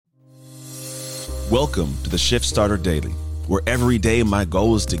Welcome to the Shift Starter Daily, where every day my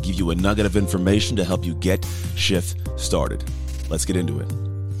goal is to give you a nugget of information to help you get shift started. Let's get into it.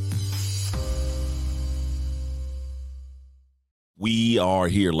 We are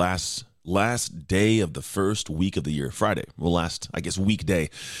here last day of the first week of the year, Friday. Well, weekday.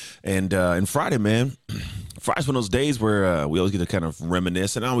 And Friday, man, Friday's one of those days where we always get to kind of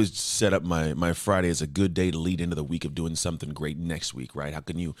reminisce. And I always set up my Friday as a good day to lead into the week of doing something great next week, right? How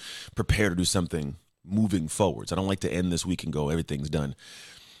can you prepare to do something moving forwards? I don't like to end this week and go, everything's done.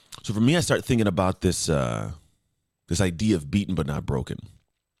 So for me, I start thinking about this idea of beaten but not broken,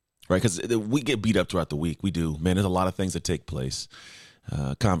 right? Because we get beat up throughout the week. We do, man. There's a lot of things that take place.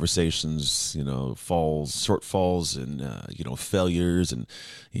 Conversations, shortfalls and, failures and,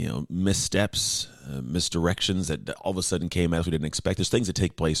 missteps, misdirections that all of a sudden came as we didn't expect. There's things that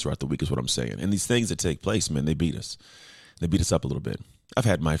take place throughout the week is what I'm saying. And these things that take place, man, they beat us. They beat us up a little bit. I've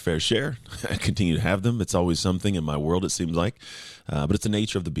had my fair share. I continue to have them. It's always something in my world, it seems like. But it's the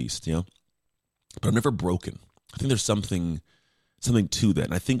nature of the beast, But I'm never broken. I think there's something to that.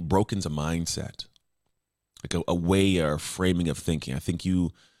 And I think broken's a mindset. Like a way or framing of thinking. I think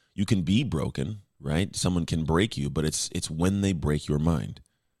you can be broken, right? Someone can break you, but it's when they break your mind.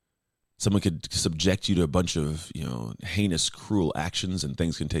 Someone could subject you to a bunch of, heinous, cruel actions, and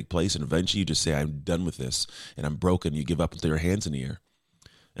things can take place, and eventually you just say, I'm done with this, and I'm broken. You give up with your hands in the air.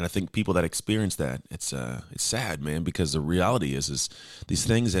 And I think people that experience that, it's sad, man, because the reality is these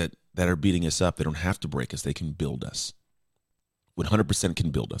things that are beating us up, they don't have to break us. They can build us. 100%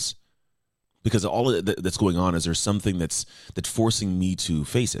 can build us. Because all that's going on is there's something that's forcing me to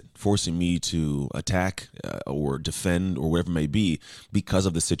face it, forcing me to attack or defend or whatever it may be because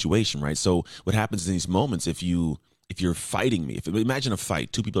of the situation, right? So what happens in these moments if you're fighting me? Imagine a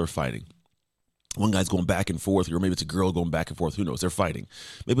fight, two people are fighting. One guy's going back and forth, or maybe it's a girl going back and forth. Who knows? They're fighting.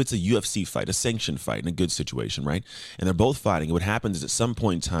 Maybe it's a UFC fight, a sanctioned fight in a good situation, right? And they're both fighting. And what happens is at some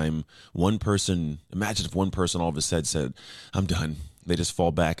point in time, imagine if one person all of a sudden said, I'm done. They just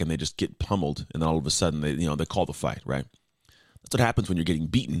fall back and they just get pummeled. And then all of a sudden, they call the fight, right? That's what happens when you're getting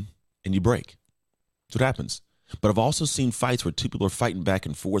beaten and you break. That's what happens. But I've also seen fights where two people are fighting back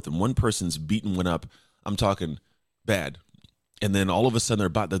and forth and one person's beating one up. I'm talking bad. And then all of a sudden they're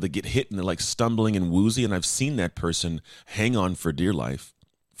about to get hit and they're like stumbling and woozy. And I've seen that person hang on for dear life,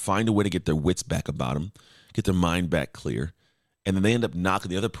 find a way to get their wits back about them, get their mind back clear. And then they end up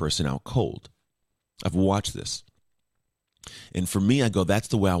knocking the other person out cold. I've watched this. And for me, I go, that's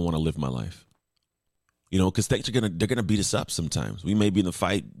the way I want to live my life. Because they're gonna beat us up sometimes. We may be in the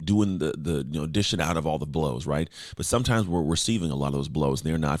fight doing the dishing out of all the blows, right? But sometimes we're receiving a lot of those blows and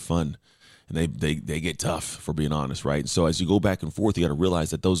they're not fun. And they get tough, for being honest, right? So as you go back and forth, you got to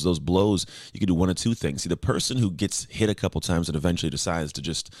realize that those blows, you can do one of two things. See, the person who gets hit a couple times and eventually decides to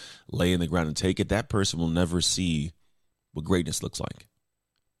just lay in the ground and take it, that person will never see what greatness looks like.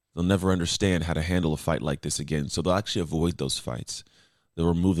 They'll never understand how to handle a fight like this again. So they'll actually avoid those fights. They'll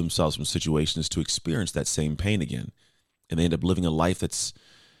remove themselves from situations to experience that same pain again. And they end up living a life that's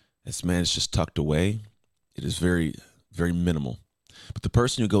just tucked away. It is very, very minimal. But the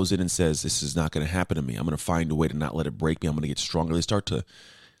person who goes in and says, this is not going to happen to me. I'm going to find a way to not let it break me. I'm going to get stronger. They start to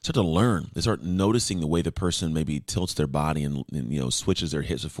learn. They start noticing the way the person maybe tilts their body and switches their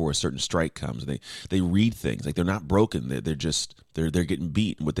hips before a certain strike comes. They read things like they're not broken. They're getting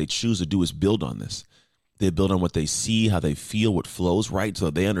beat. And what they choose to do is build on this. They build on what they see, how they feel, what flows, right? So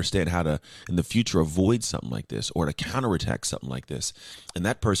they understand how to, in the future, avoid something like this or to counterattack something like this. And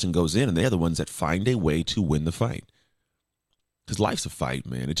that person goes in and they're the ones that find a way to win the fight. Because life's a fight,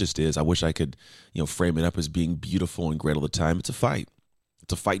 man. It just is. I wish I could, frame it up as being beautiful and great all the time. It's a fight.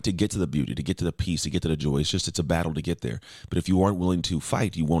 It's a fight to get to the beauty, to get to the peace, to get to the joy. It's a battle to get there. But if you aren't willing to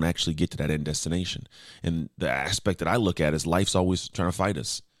fight, you won't actually get to that end destination. And the aspect that I look at is life's always trying to fight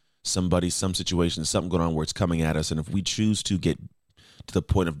us. Somebody, some situation, something going on where it's coming at us. And if we choose to get to the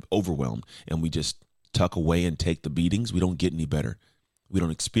point of overwhelm and we just tuck away and take the beatings, we don't get any better. We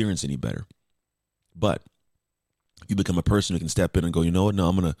don't experience any better. But you become a person who can step in and go, you know what? No,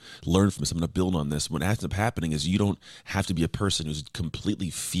 I'm going to learn from this. I'm going to build on this. What ends up happening is you don't have to be a person who's completely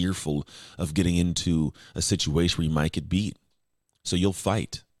fearful of getting into a situation where you might get beat. So you'll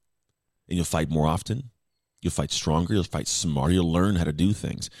fight, and you'll fight more often. You'll fight stronger. You'll fight smarter. You'll learn how to do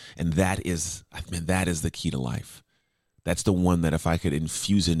things. And that is the key to life. That's the one that if I could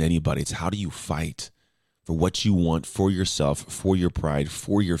infuse in anybody, it's how do you fight for what you want, for yourself, for your pride,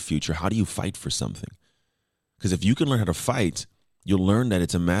 for your future? How do you fight for something? Because if you can learn how to fight, you'll learn that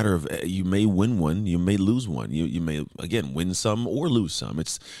it's a matter of you may win one, you may lose one. You may, again, win some or lose some.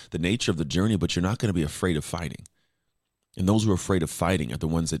 It's the nature of the journey, but you're not going to be afraid of fighting. And those who are afraid of fighting are the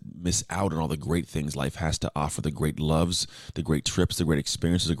ones that miss out on all the great things life has to offer, the great loves, the great trips, the great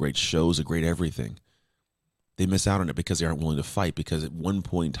experiences, the great shows, the great everything. They miss out on it because they aren't willing to fight, because at one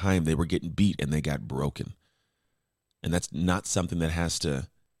point in time they were getting beat and they got broken. And that's not something that has to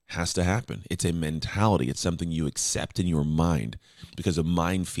happen. It's a mentality. It's something you accept in your mind, because the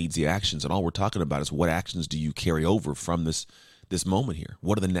mind feeds the actions. And all we're talking about is, what actions do you carry over from this moment here?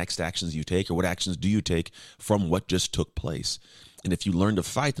 What are the next actions you take, or what actions do you take from what just took place? And if you learn to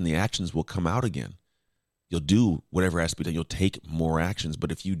fight, then the actions will come out again. You'll do whatever has to be done. You'll take more actions.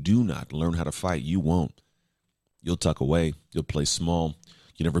 But if you do not learn how to fight, you won't. You'll tuck away. You'll play small.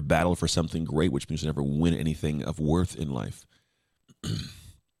 You never battle for something great, which means you never win anything of worth in life.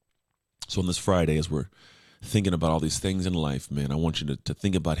 So on this Friday, as we're thinking about all these things in life, man, I want you to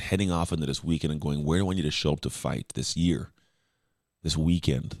think about heading off into this weekend and going, where do I need to show up to fight this year, this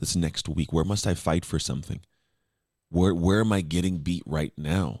weekend, this next week? Where must I fight for something? Where am I getting beat right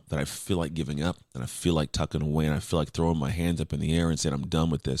now that I feel like giving up, and I feel like tucking away, and I feel like throwing my hands up in the air and saying, I'm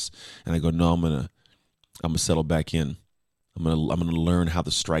done with this. And I go, no, I'm gonna settle back in. I'm gonna learn how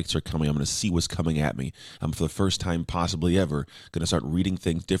the strikes are coming. I'm gonna see what's coming at me. I'm, for the first time possibly ever, gonna start reading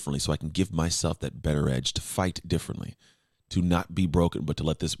things differently so I can give myself that better edge to fight differently, to not be broken, but to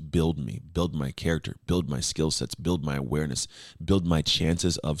let this build me, build my character, build my skill sets, build my awareness, build my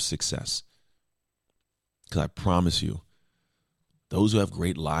chances of success. Because I promise you, those who have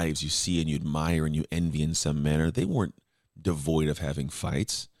great lives you see and you admire and you envy in some manner, they weren't devoid of having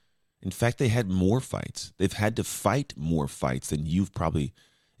fights. In fact, they had more fights. They've had to fight more fights than you've probably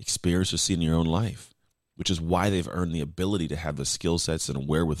experienced or seen in your own life, which is why they've earned the ability to have the skill sets and a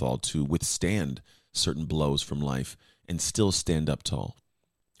wherewithal to withstand certain blows from life and still stand up tall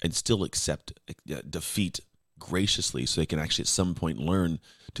and still accept defeat graciously, so they can actually at some point learn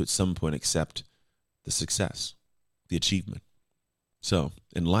to at some point accept the success, the achievement. So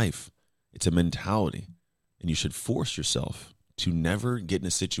in life, it's a mentality, and you should force yourself to never get in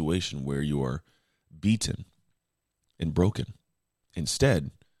a situation where you are beaten and broken.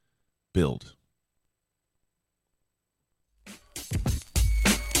 Instead, build.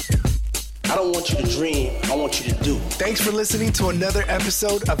 I don't want you to dream, I want you to do. Thanks for listening to another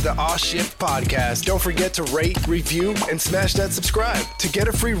episode of the Off Shift Podcast. Don't forget to rate, review, and smash that subscribe. To get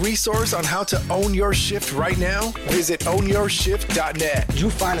a free resource on how to own your shift right now, visit ownyourshift.net. You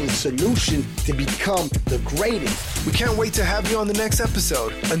finding the solution to become the greatest. We can't wait to have you on the next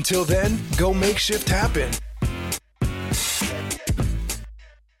episode. Until then, go make shift happen.